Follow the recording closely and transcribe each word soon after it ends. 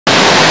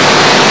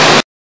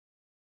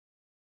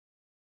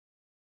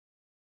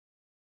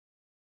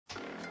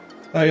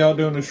How y'all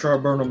doing? It's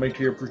Rob Burnham, make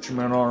here, Preacher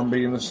Man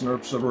R&B, and this is another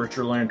episode of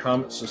Retro Land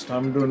Comments. This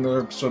time I'm doing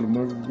another episode of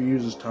movie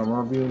reviews. This time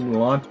I'm reviewing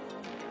Mulan.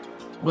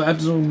 What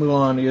happens with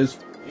Mulan is,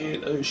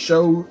 it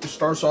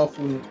starts off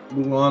with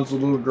Mulan's a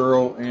little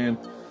girl, and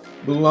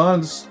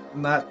Mulan's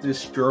not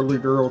this girly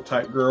girl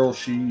type girl.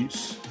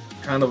 She's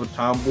kind of a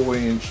tomboy,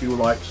 and she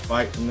likes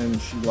fighting,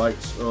 and she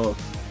likes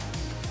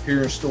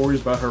hearing stories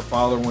about her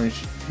father when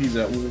he's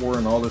at war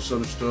and all this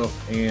other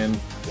stuff. And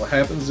what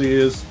happens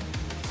is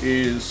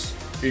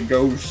it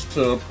goes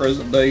to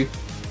present day,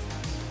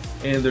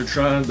 and they're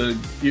trying to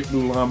get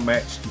Mulan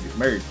matched to get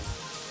married.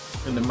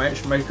 And the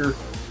matchmaker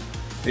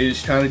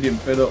is kind of getting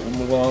fed up with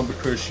Mulan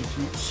because she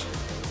keeps,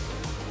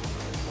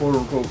 quote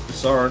unquote,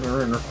 dishonoring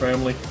her and her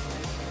family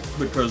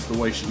because of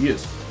the way she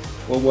is.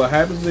 Well, what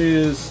happens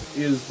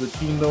is the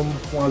kingdom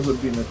winds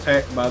up being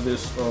attacked by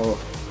this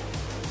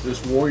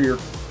warrior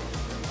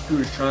who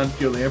is trying to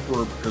kill the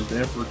emperor because the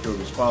emperor killed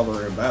his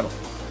father in battle.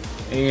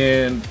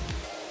 And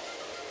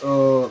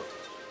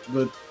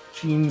the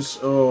king's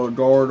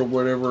guard or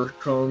whatever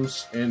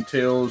comes and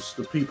tells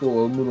the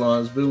people of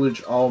Mulan's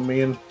village all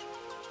men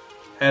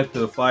have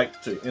to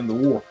fight to end the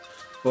war.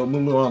 But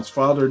Mulan's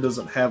father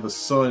doesn't have a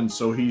son,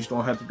 so he's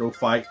going to have to go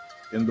fight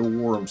in the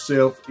war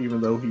himself, even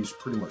though he's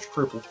pretty much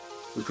crippled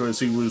because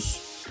he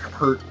was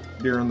hurt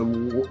during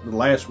the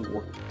last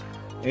war.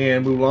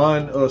 And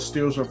Mulan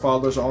steals her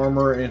father's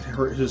armor and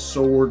his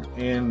sword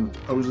and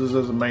poses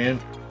as a man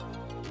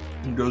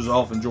and goes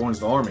off and joins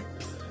the army.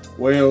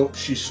 Well,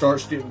 she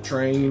starts getting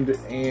trained,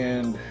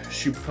 and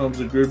she becomes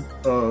a good,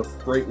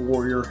 great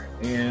warrior.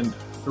 And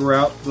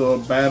throughout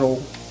the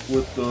battle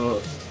with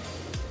the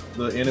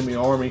enemy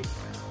army,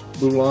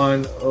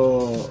 Mulan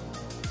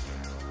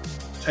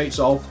takes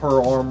off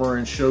her armor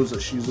and shows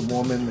that she's a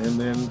woman. And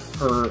then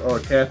her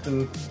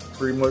captain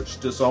pretty much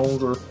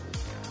dishonors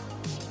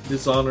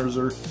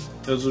her,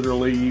 doesn't her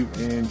leave,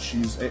 and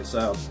she's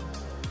exiled.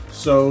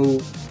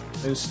 So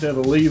instead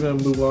of leaving,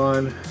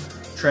 Mulan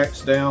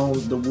tracks down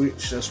the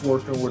witch that's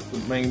working with the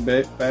main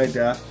bad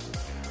guy,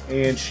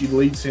 and she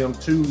leads him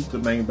to the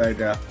main bad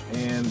guy.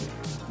 And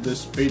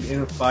this big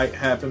fight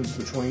happens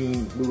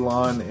between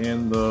Mulan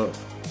and the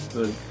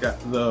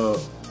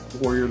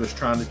warrior that's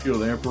trying to kill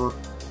the emperor.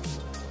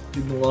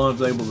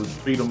 Mulan's able to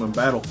defeat him in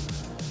battle,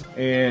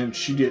 and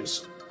she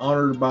gets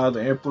honored by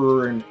the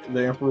emperor, and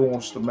the emperor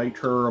wants to make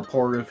her a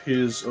part of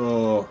his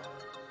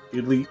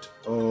elite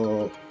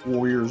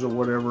warriors or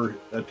whatever,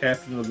 a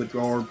captain of the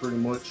guard pretty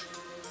much.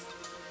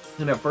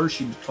 And at first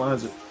she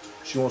declines it.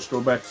 She wants to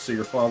go back to see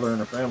her father and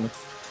her family.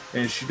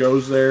 And she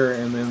goes there,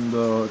 and then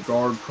the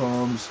guard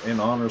comes and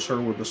honors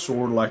her with a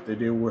sword like they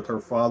did with her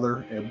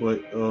father. But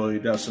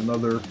it got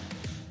another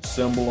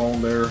symbol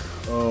on there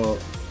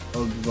of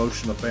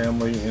devotion to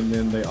family. And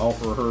then they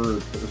offer her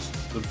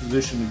the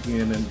position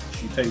again, and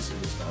she takes it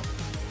this time.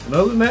 And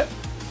other than that,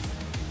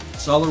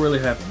 that's all that really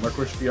happened. My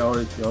question for y'all,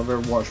 if y'all have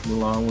ever watched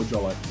Mulan, what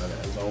y'all like about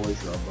it? As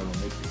always, you're out there on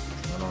Make It.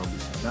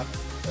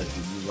 That's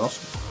should be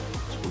awesome.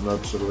 Another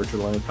episode of Richard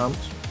Lane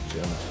Comments. See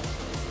you on next time.